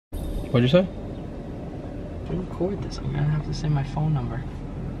What'd you say? To record this, I'm gonna have to say my phone number.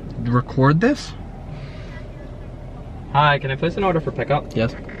 Record this? Hi, can I place an order for pickup?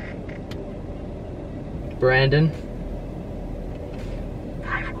 Yes. Brandon.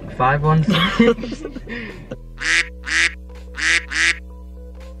 516.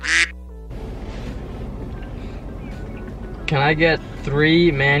 Can I get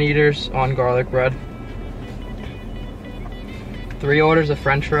 3 man-eaters on garlic bread? 3 orders of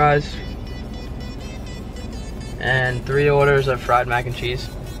french fries. And 3 orders of fried mac and cheese.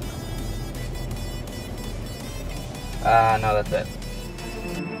 No, that's it.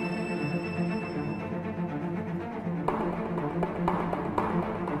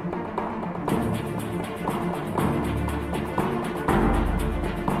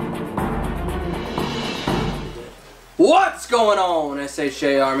 What's going on,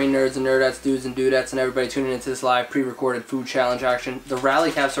 SHA Army nerds and nerdettes, dudes and dudettes, and everybody tuning into this live pre-recorded food challenge action? The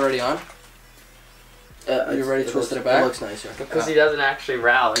rally cap's already on. Are you ready to twist it back? It looks nicer. Because he doesn't actually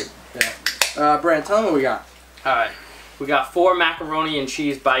rally. Yeah. Brand, tell them what we got. Alright. We got 4 macaroni and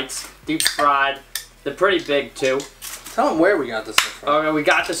cheese bites, deep fried. They're pretty big too. Tell them where we got this stuff from. Okay, we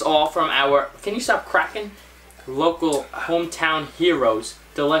got this all from our, can you stop cracking? Local hometown heroes.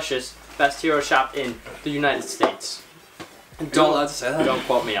 Delicious. Best hero shop in the United States. Don't allowed to say that. Don't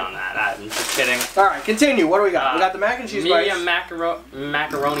quote me on that. I'm just kidding. Alright, continue. What do we got? We got the mac and cheese bites. Medium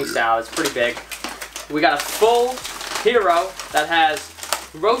macaroni style. It's pretty big. We got a full hero that has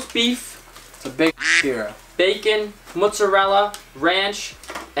roast beef. It's a big hero. Bacon, mozzarella, ranch,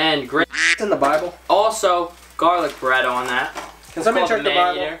 and gravy. It's in the Bible. Also, garlic bread on that. Can somebody check the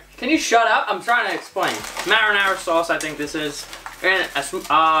Bible? Eater. Can you shut up? I'm trying to explain. Marinara sauce, I think this is. And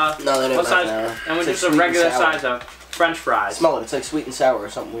no, they didn't marinara. And with just a regular size of French fries. Smell it. It's like sweet and sour or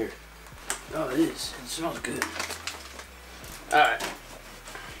something weird. Oh, it is. It smells good. Alright.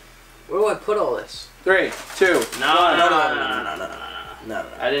 Where do I put all this? 3, 2, 1. No.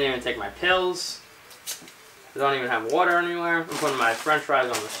 I didn't even take my pills. I don't even have water anywhere. I'm putting my French fries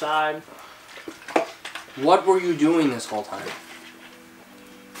on the side. What were you doing this whole time?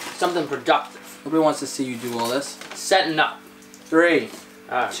 Something productive. Nobody wants to see you do all this. Setting up. 3,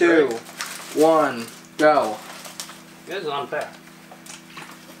 2, 1, go. This is unfair.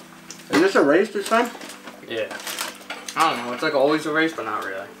 Is this a race this time? Yeah. I don't know. It's like always a race, but not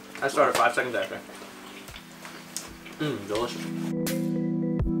really. I started 5 seconds after. Delicious.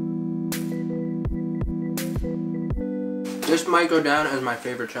 This might go down as my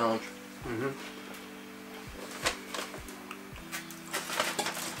favorite challenge.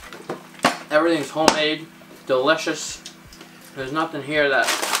 Everything's homemade, delicious. There's nothing here that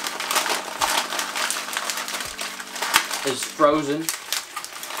is frozen.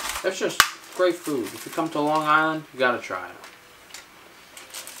 It's just great food. If you come to Long Island, you gotta try it.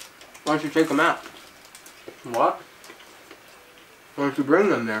 Why don't you take them out? What? Why don't you bring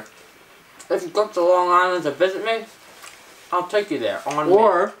them there? If you come to Long Island to visit me, I'll take you there.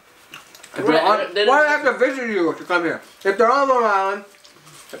 Or, if they're on, why do I have to visit you to come here? If they're on Long Island,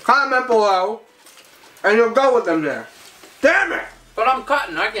 comment below, and you'll go with them there. Damn it! But I'm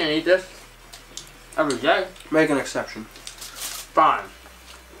cutting. I can't eat this every day. Make an exception. Fine.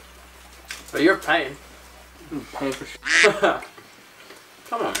 But you're paying. I'm paying for shit.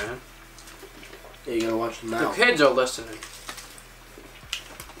 Come on, man. Yeah, you gotta watch them now. The kids are listening.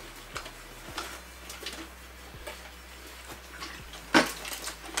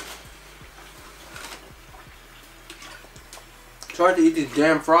 It's hard to eat these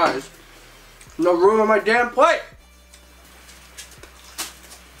damn fries. No room on my damn plate.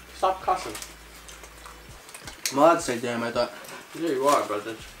 Stop cussing. I'm allowed to say damn, I thought. Yeah, you are, but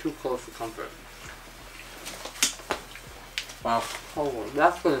it's too close for comfort. Wow. Oh,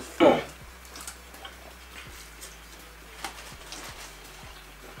 that's when it's full.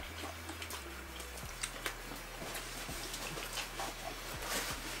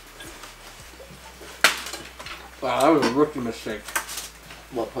 Wow, that was a rookie mistake.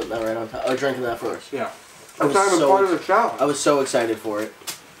 What, putting that right on top? Oh, drinking that first. Yeah. I That's was not even so part of the challenge. I was so excited for it.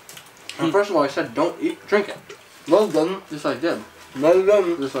 And first of all, I said don't eat, drink it. Well done. Yes, I did. Well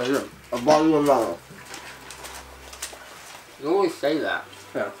done. Yes, I did. A bottle of water. You always say that.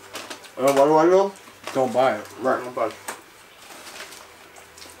 Yeah. What do I know? Don't buy it. Right. Oh, but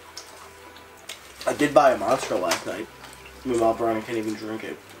I did buy a Monster last night. Meanwhile, Brian can't even drink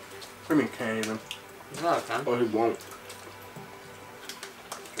it. I mean, can't even. it's not a time. Or he won't.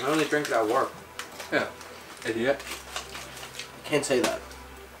 I only drink it at work. Yeah. Idiot. Can't say that.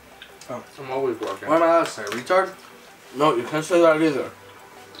 Oh. I'm always working. What am I allowed to say? Retard? No, you can't say that either.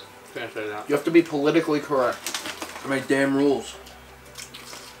 Can't say that. You have to be politically correct. I make damn rules.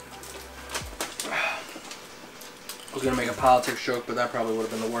 I was gonna make a politics joke, but that probably would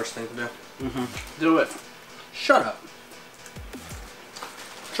have been the worst thing to do. Do it. Shut up.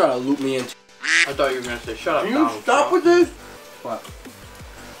 Try to loop me into. I thought you were gonna say shut up. Can you Donald stop Trump. with this? What?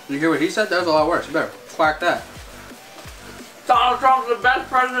 Did you hear what he said? That was a lot worse. You better quack that. Donald Trump's the best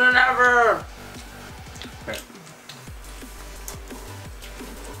president ever. Okay.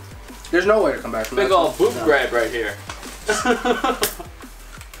 There's no way to come back from Big that. old boob grab right here.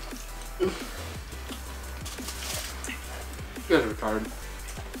 You guys are retarded.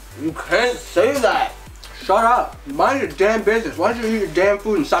 You can't say that. Shut up. Mind your damn business. Why don't you eat your damn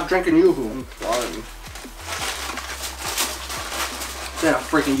food and stop drinking Yoo-Hoo? I'm sorry. It's not a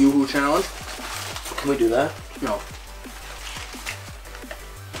freaking Yoo-Hoo challenge. Can we do that? No.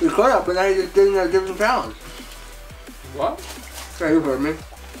 You could have, but now you just did a different challenge. What? Yeah, you heard me.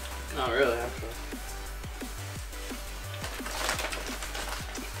 Not really, actually.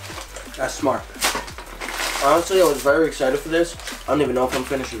 That's smart. Honestly, I was very excited for this. I don't even know if I'm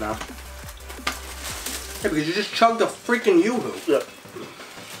finishing now. Yeah, because you just chugged a freaking Yoo-Hoo. Yep.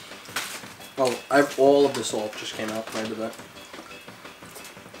 Oh, all of the salt just came out right of that.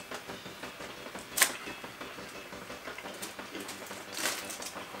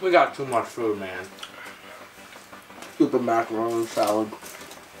 We got too much food, man. Stupid macaroni salad.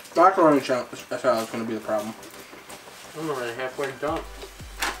 Macaroni salad's gonna be the problem. I'm already halfway done.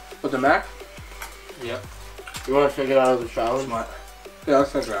 With the mac? Yep. You want to take it out of the salad? Smart. Yeah,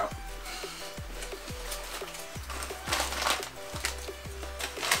 let's figure it out.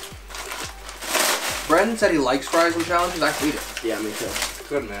 Brandon said he likes fries and challenges. I hate it. Yeah, me too.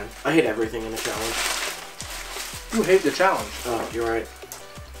 Good, man. I hate everything in a challenge. You hate the challenge. Oh, you're right.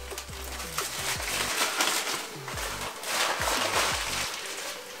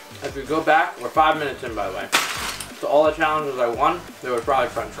 If we go back, we're 5 minutes in, by the way. So all the challenges I won, there were probably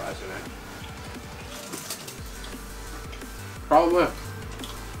french fries in it. Probably.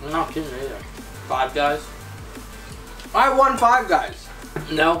 I'm not kidding either. 5 Guys? I won 5 Guys.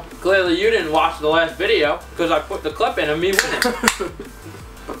 No, clearly you didn't watch the last video because I put the clip in of me winning.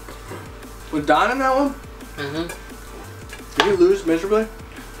 Was Don in that one? Did he lose miserably?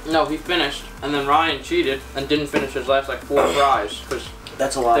 No, he finished, and then Ryan cheated and didn't finish his last like 4 fries because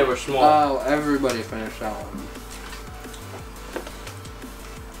That's a lot. they were small. Oh, everybody finished that one.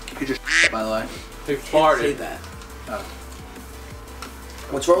 He just by the way. He Say farted. that. Oh.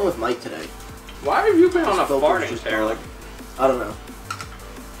 What's wrong with Mike today? Why have you been on a His filter's farting just tear? gone. Like, I don't know.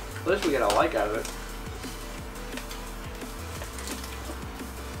 at least we get a like out of it.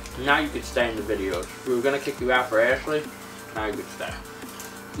 Now you could stay in the videos. We were gonna kick you out for Ashley. Now you could stay.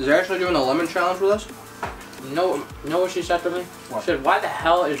 Is Ashley doing a lemon challenge with us? Know what she said to me? What? She said, "Why the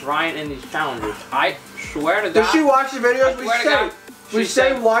hell is Ryan in these challenges?" I swear to God. Does she watch the videos? I swear to God, We she say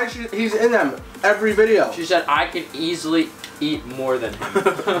said- why he's in them every video. She said, "I can easily eat more than him."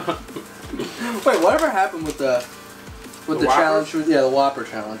 Wait, whatever happened with the The challenge? Yeah, the Whopper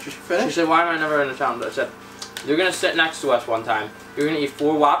challenge. Did she She finish? said, "Why am I never in a challenge?" I said, "You're gonna sit next to us one time. You're gonna eat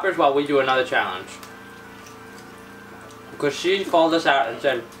 4 Whoppers while we do another challenge." Because she called us out and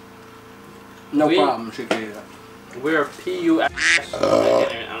said, No we- problem. She can eat it. "We're PUS."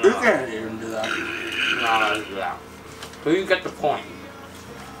 You can't even do that. No. So you get the point.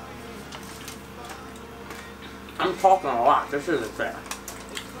 I'm talking a lot. This isn't fair.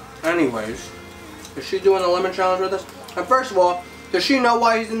 Anyways, is she doing the lemon challenge with us? And first of all, does she know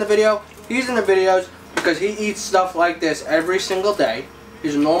why he's in the video? He's in the videos because he eats stuff like this every single day.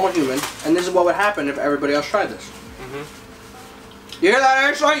 He's a normal human, and this is what would happen if everybody else tried this. You hear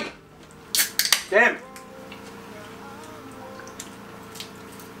that, Ashley? Damn.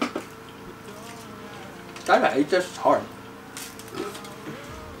 I gotta eat this. It's hard.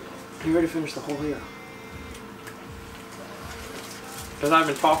 You already finished the whole year. Because I've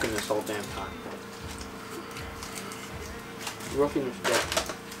been talking this whole damn time. Rookie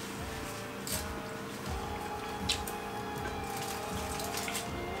mistake.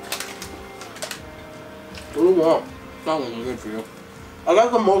 What do you want? It's not looking good for you. I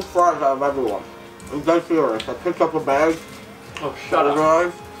got the most fries out of everyone. I'm dead serious. I picked up a bag. Oh, shut up.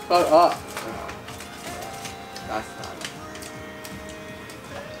 Fries. Shut up. That's not it.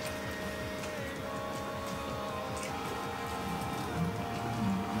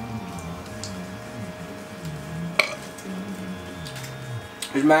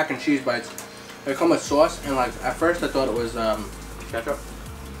 These mac and cheese bites. They come with sauce, and like at first I thought it was Ketchup?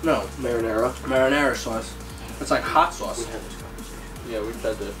 no Marinara. marinara sauce. It's like hot sauce. We had this conversation. Yeah, we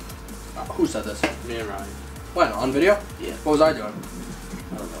said this. Who said this? Me and Ryan. When on video? Yeah. What was I doing?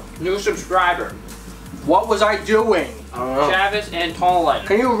 I don't know. New subscriber. What was I doing? I don't know. Chavis and Tall Lightning.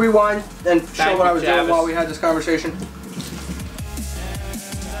 Can you rewind and show Thank what you, I was doing Chavis. while we had this conversation?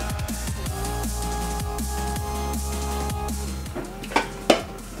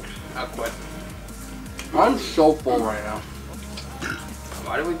 I'll quit. I'm so full right now.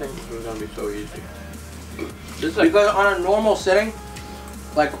 Why do we think this was gonna be so easy? This is like, Because on a normal sitting,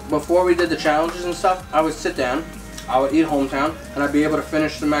 like before we did the challenges and stuff, I would sit down, I would eat hometown, and I'd be able to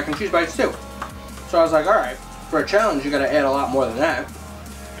finish the mac and cheese bites too. So I was like, alright, for a challenge you gotta add a lot more than that.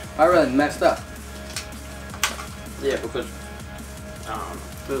 I really messed up. yeah, because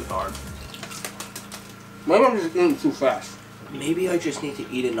this is hard. Maybe I'm just eating too fast. Maybe I just need to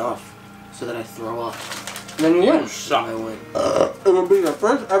eat enough so that I throw up. And then you win. You suck. I win. It will be your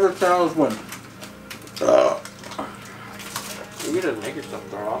first ever challenge win. You can just make yourself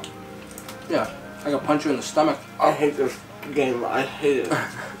throw up. Yeah, I can punch you in the stomach. I hate this game. I hate it.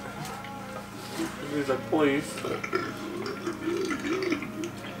 He's like, please.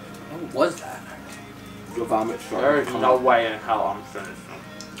 What was that? The vomit There started. is no way in hell I'm finished.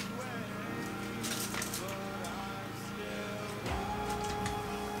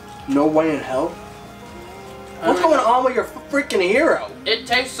 No way in hell? What's going on with your freaking hero? It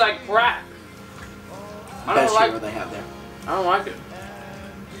tastes like crap. I Best don't like. hero they have there. I don't like it.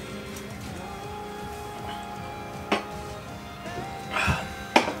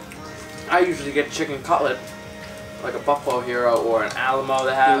 I usually get chicken cutlet, like a Buffalo Hero or an Alamo.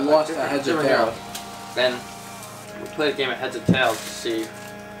 They have You lost different- the heads or different tails. heroes. Then we played a game of heads or tails to see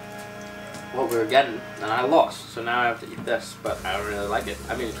what we were getting, and I lost. So now I have to eat this, but I don't really like it.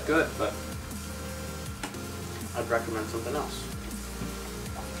 I mean, it's good, but I'd recommend something else.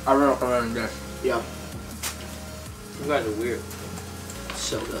 I recommend this. Yeah. You guys are weird.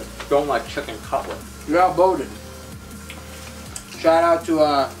 So good. Don't like chicken cutlet. You're outvoted. Shout out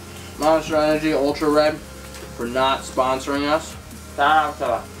to Monster Energy Ultra Red for not sponsoring us. Shout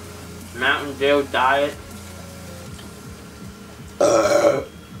out to Mountain Dew Diet Go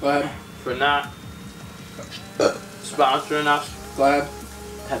ahead. for not sponsoring us. Go ahead.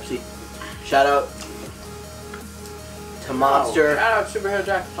 Pepsi. Shout out to Monster. Oh, shout out Superhero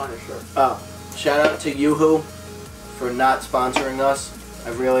Jackets on your shirt. Oh, shout out to Yoo-Hoo for not sponsoring us. I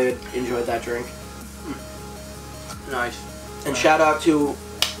really enjoyed that drink. Nice. And shout out to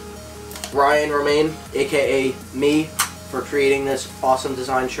Ryan Romaine, aka me, for creating this awesome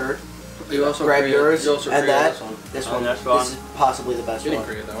design shirt. You also Grab created- yours you also and created that. this one. This Oh, one. that's fun. This is possibly the best You didn't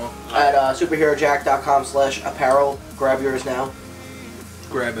one. create that one. At superherojack.com/apparel. Grab yours now.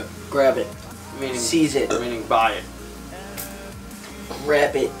 Grab it. Grab it. Meaning, Seize it. meaning buy it.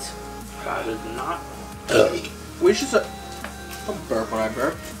 Grab it. God is not. We should start. Don't burp when I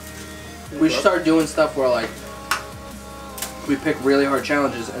burp. We should start doing stuff where like we pick really hard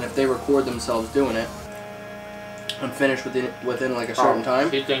challenges, and if they record themselves doing it and finish within like a certain time,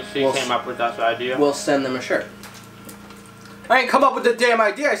 He thinks he Well, came up with that idea. we'll send them a shirt. I ain't come up with the damn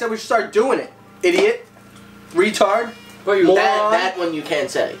idea. I said we should start doing it. Idiot. Retard. But you, Moron. That one you can't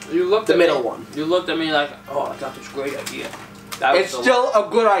say. you looked The at middle me, one. You looked at me like, oh, I got this great idea. That was It's the- still a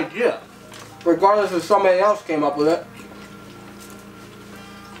good idea. Regardless if somebody else came up with it.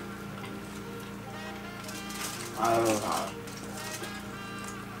 I don't know.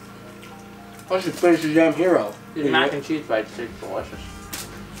 I should finish the damn hero. These mac and cheese bites taste delicious.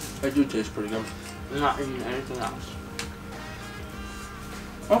 They do taste pretty good. I'm not eating anything else.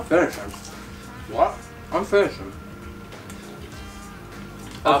 I'm finishing. What? I'm finishing.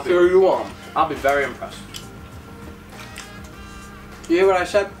 I'll I'll be- cheer you on. I'll be very impressed. You hear what I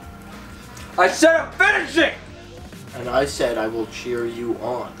said? I said I'm finishing! And I said I will cheer you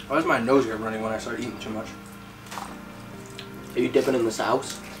on. Why does my nose get running when I start eating too much? Are you dipping in the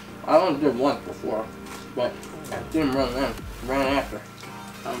sauce? I only did once before, but it didn't run then. It ran after.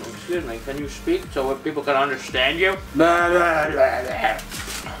 Excuse me, can you speak so people can understand you? Blah, blah, blah, blah.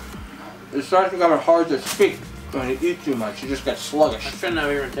 It starts becoming hard to speak when you eat too much. You just get I sluggish. shouldn't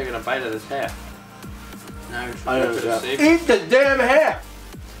have even taken a bite of this half. Now you're I know, supposed yeah. to see. Eat the damn half!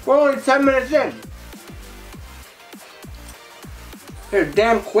 We're only 10 minutes in. You're a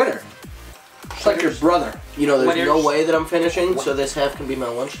damn quitter. Just like your brother. You know, there's no Winners. way that I'm finishing, so this half can be my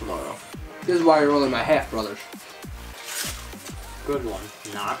lunch tomorrow. This is why you're only my half brothers. Good one.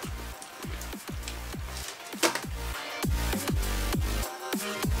 Not.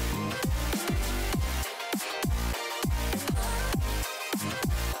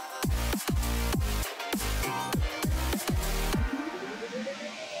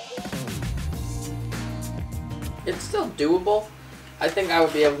 It's still doable. I think I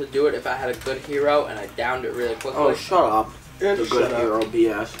would be able to do it if I had a good hero and I downed it really quickly. Oh, shut up. It's The good shut up. hero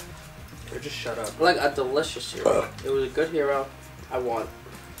BS. Or just shut up. Like a delicious hero. It was a good hero. I want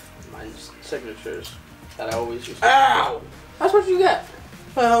my signatures that I always use. Ow! That's what you get.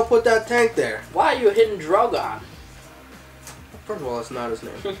 Why the hell put that tank there? Why are you hitting Drogon? First of all, that's not his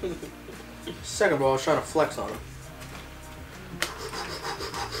name. Second of all, I was trying to flex on him.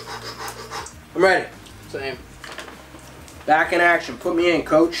 I'm ready. Same. Back in action. Put me in,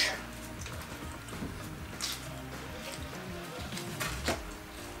 coach.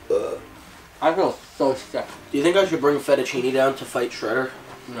 I feel so sick. Do you think I should bring fettuccine down to fight Shredder?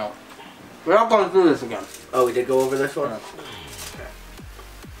 No. We're not going through this again. Oh, we did go over this one?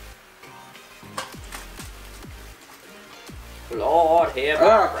 Yeah. Lord, here.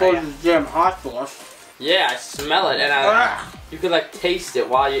 Close this damn hot sauce. Yeah, I smell it, and you could like taste it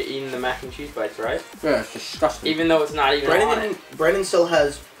while you're eating the mac and cheese bites, right? Yeah, it's disgusting. Even though it's not even on it. Brendan still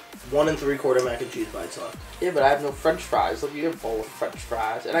has 1 3/4 mac and cheese bites left. Yeah, but I have no French fries. Look at your bowl of French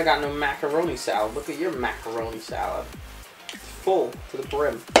fries, and I got no macaroni salad. Look at your macaroni salad. It's full to the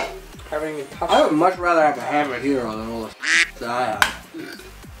brim. I haven't even touched I would much rather have a hammer hero than all this that I have.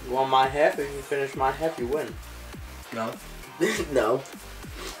 You want my half? If you finish my half, you win. No. No.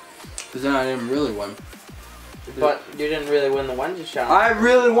 Because then I didn't really win. But you didn't really win the Wednesday challenge. I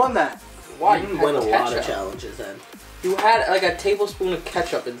really won that. Why? You didn't win a lot of challenges then. You had like a tablespoon of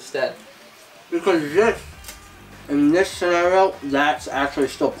ketchup instead. Because in this scenario, that's actually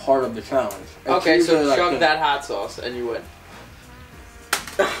still part of the challenge. It's Okay, so usually chug like that hot sauce and you win.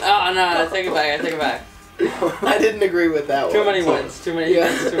 Oh no, I take it back, I take it back. I didn't agree with that one. Too many wins, too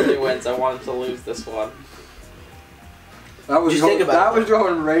many wins. I wanted to lose this one. That was Just think about it. was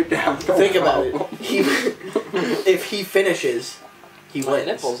going right down. Think about it. If he finishes, he My wins.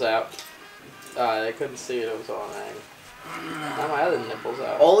 nipples out. They couldn't see it, it was all ang. Now my other nipples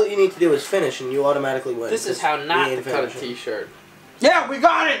out. All you need to do is finish and you automatically win. This is how not We to ain't cut a finishing. t-shirt. Yeah, we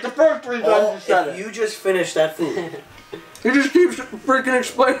got it! The first 3 times you said If it. you just finish that food, He just keeps freaking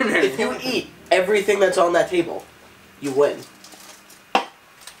explaining if it. you eat everything that's on that table, you win.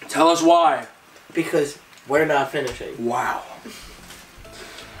 Tell us why. Because we're not finishing. Wow.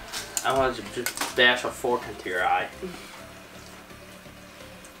 I wanted to just dash a fork into your eye.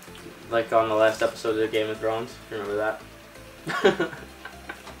 Like on the last episode of Game of Thrones. Remember that?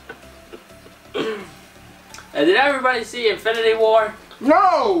 And did everybody see Infinity War?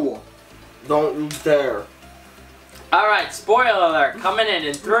 No! Don't you dare. Alright, spoiler alert, coming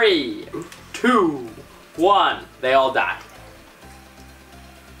in 3, 2, 1. They all die.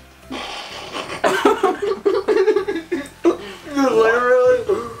 You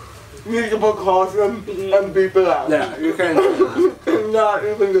literally need to put caution and beep it out. Yeah, you can't say that. Not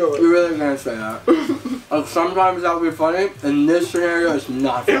even do it. You really can't say that. Like, sometimes that would be funny. In this scenario, it's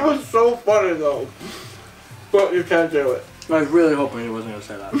not funny. It was so funny though. But you can't do it. I was really hoping he wasn't going to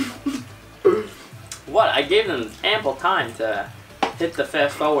say that. What? I gave them ample time to hit the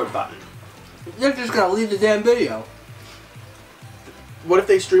fast forward button. You're just going to leave the damn video. What if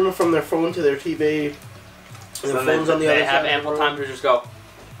they stream it from their phone to their TV? And So the phone's on the they other have side. ample time to just go,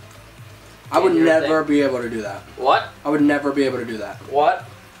 I would your never be able to do that. what? I would never be able to do that. What?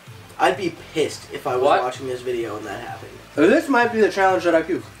 I'd be pissed if I was What? watching this video and that happened. This might be the challenge that I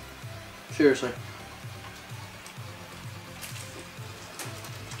puke. Seriously.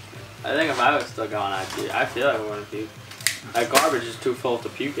 I think if I was still going, I'd puke. I feel like I want to puke. That garbage is too full to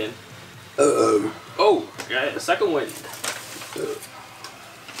puke in. Oh, yeah, the second wind.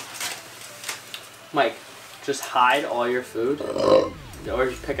 Mike, just hide all your food, or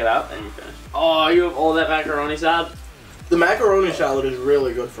just pick it up and you finish. Oh, you have all that macaroni salad? The macaroni salad is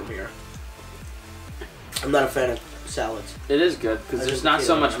really good from here. I'm not a fan of salads. It is good, because there's not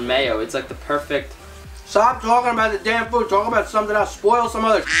so much mayo. It's like the perfect... Stop talking about the damn food. Talk about something else. Spoil some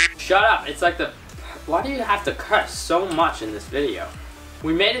other Shut up. It's like the... Why do you have to cuss so much in this video?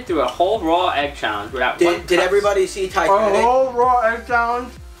 We made it through a whole raw egg challenge without one Did cuss. everybody see A Titanic? whole raw egg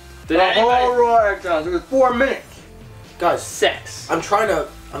challenge. Did A anybody... whole raw egg challenge. It was 4 minutes. Guys, 6. I'm trying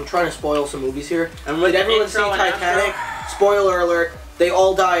to spoil some movies here. And with Did the everyone see intro and Titanic? Spoiler alert, they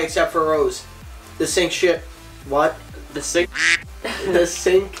all die except for Rose. The sink ship. What? The 6... The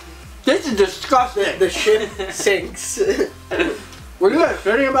sink. This is disgusting. The ship sinks. Were you guys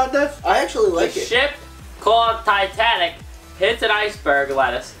kidding about this? I actually like The it. ship called Titanic hits an iceberg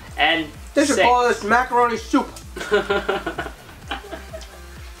lettuce and They should sinks. call this macaroni soup.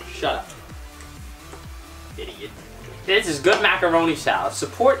 Shut up. Idiot. This is good macaroni salad.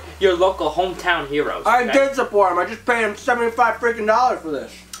 Support your local hometown heroes. I okay? did support him. I just paid him $75 freaking for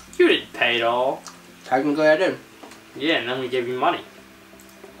this. You didn't pay it all. Technically, I did. Yeah, and then we gave you money.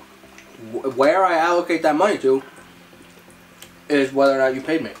 Where I allocate that money to is whether or not you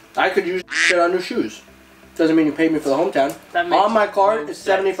paid me. I could use shit on new shoes. Doesn't mean you paid me for the hometown. On my card, it's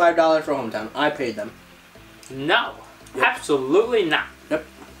 $75 for hometown. I paid them. No. Yep. Absolutely not. Yep.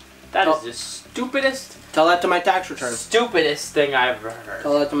 That is the stupidest. Tell that to my tax return. Stupidest thing I've ever heard.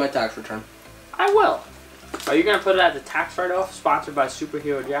 Tell that to my tax return. I will. Are you gonna put it as a tax write-off, sponsored by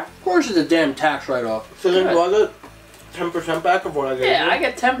Superhero Jack? Of course, it's a damn tax write-off. So then do I get 10% back of what I get? Yeah, I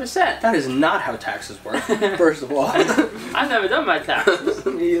get 10%. That is not how taxes work. First of all, I've never done my taxes.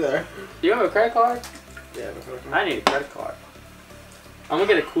 Me either. Do you have a credit card? Yeah, I need a credit card. I'm gonna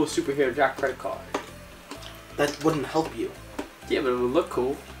get a cool Superhero Jack credit card. that wouldn't help you. Yeah, but it would look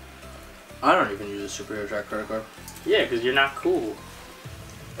cool. I don't even use a Superhero Jack credit card. Yeah, because you're not cool.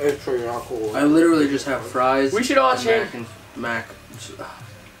 It's true, you're not cool. I literally just have fries. We should all and change. Mac.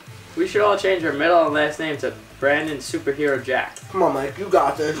 We should all change our middle and last name to Brandon Superhero Jack. Come on, Mike, you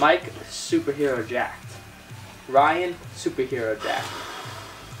got this. Mike Superhero Jack. Ryan Superhero Jack.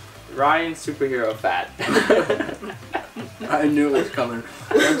 Ryan Superhero Fat. I knew it was coming.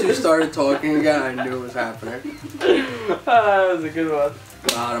 Once you started talking again, I knew it was happening. That was a good one.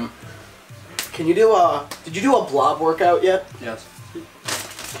 Got him. Can you do a? Did you do a blob workout yet? Yes.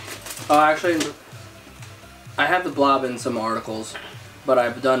 Oh, actually, I have the blob in some articles, but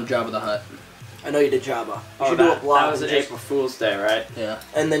I've done Jabba the Hutt. I know you did Jabba. You Oh, should do a blob. that was an and just- April Fool's Day, right? Yeah.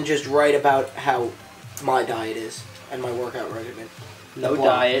 and then just write about how my diet is and my workout regimen. No blob.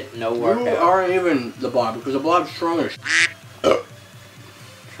 diet, no You workout. aren't even the blob because the blob's strong as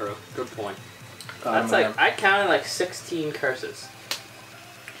True. Good point. God, That's man. like, I counted like 16 curses.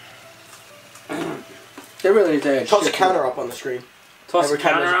 They really need to add Toss a shit counter up on the screen. Toss Every the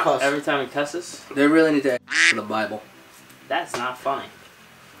time counter there's a up cuss. every time he cusses. They really need to add to the Bible. That's not funny.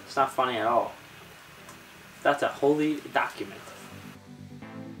 It's not funny at all. That's a holy document.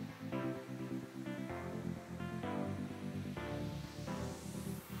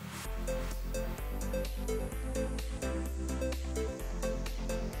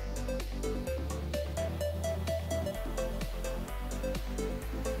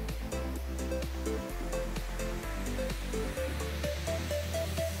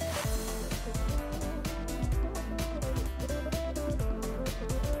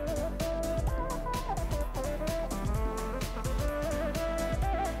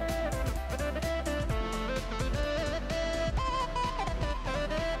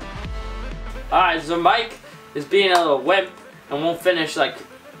 Alright, so Mike is being a little wimp and won't finish like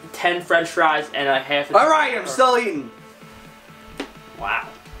 10 french fries and a half a Alright, I'm still eating. Wow.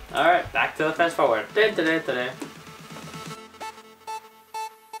 Alright, back to the fast forward.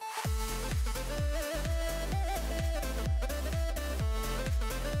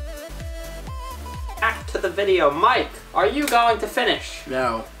 Back to the video. Mike, are you going to finish?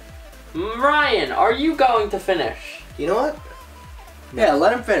 No. Ryan, are you going to finish? You know what? Yeah,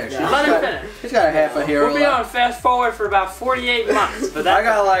 let him finish. Yeah. Let him finish. He's got a half a hero We'll be left. on fast forward for about 48 months, but I that's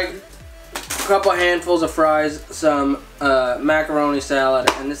got like a couple handfuls of fries, some macaroni salad,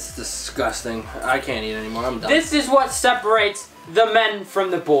 and this is disgusting. I can't eat anymore. I'm done. This is what separates the men from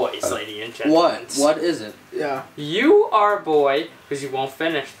the boys, ladies and gentlemen. What? What is it? Yeah. You are a boy because you won't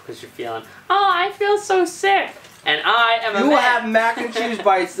finish because you're feeling, oh, I feel so sick. And I am a You man. have mac and cheese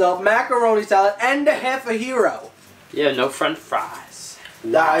by itself, macaroni salad, and a half a hero. Yeah, no french fries.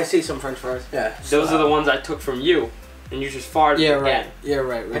 Nah, I see some french fries. Yeah. Those are the ones I took from you, and you just farted Yeah, again. right. Yeah,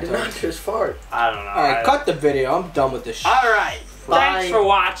 right. I did not just fart. I don't know. Alright, cut the video. I'm done with this shit. Alright, thanks Bye. for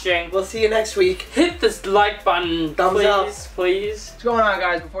watching. We'll see you next week. Hit this like button, Thumbs please, up. please. What's going on,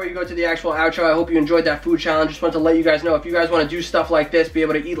 guys? Before you go to the actual outro, I hope you enjoyed that food challenge. Just want to let you guys know, if you guys want to do stuff like this, be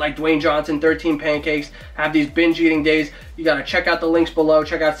able to eat like Dwayne Johnson, 13 pancakes, have these binge eating days, you got to check out the links below.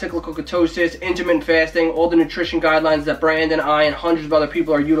 Check out Cyclical Ketosis, Intermittent Fasting, all the nutrition guidelines that Brandon, I, and hundreds of other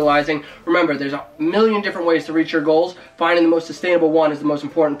people are utilizing. Remember, there's a million different ways to reach your goals. Finding the most sustainable one is the most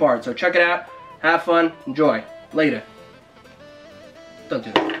important part. So check it out, have fun, enjoy. Later. Don't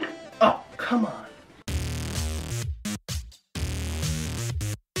do that. Oh, come on.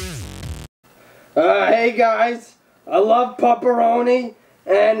 Hey guys, I love pepperoni,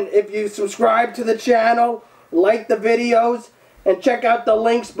 and if you subscribe to the channel, like the videos, and check out the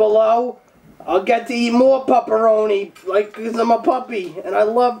links below, I'll get to eat more pepperoni, like, cause I'm a puppy, and I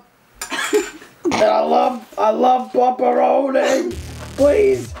love pepperoni.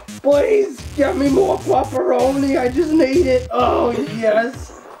 Please, please, get me more pepperoni, I just need it. Oh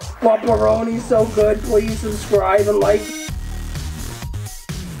yes, pepperoni's so good. Please subscribe and like.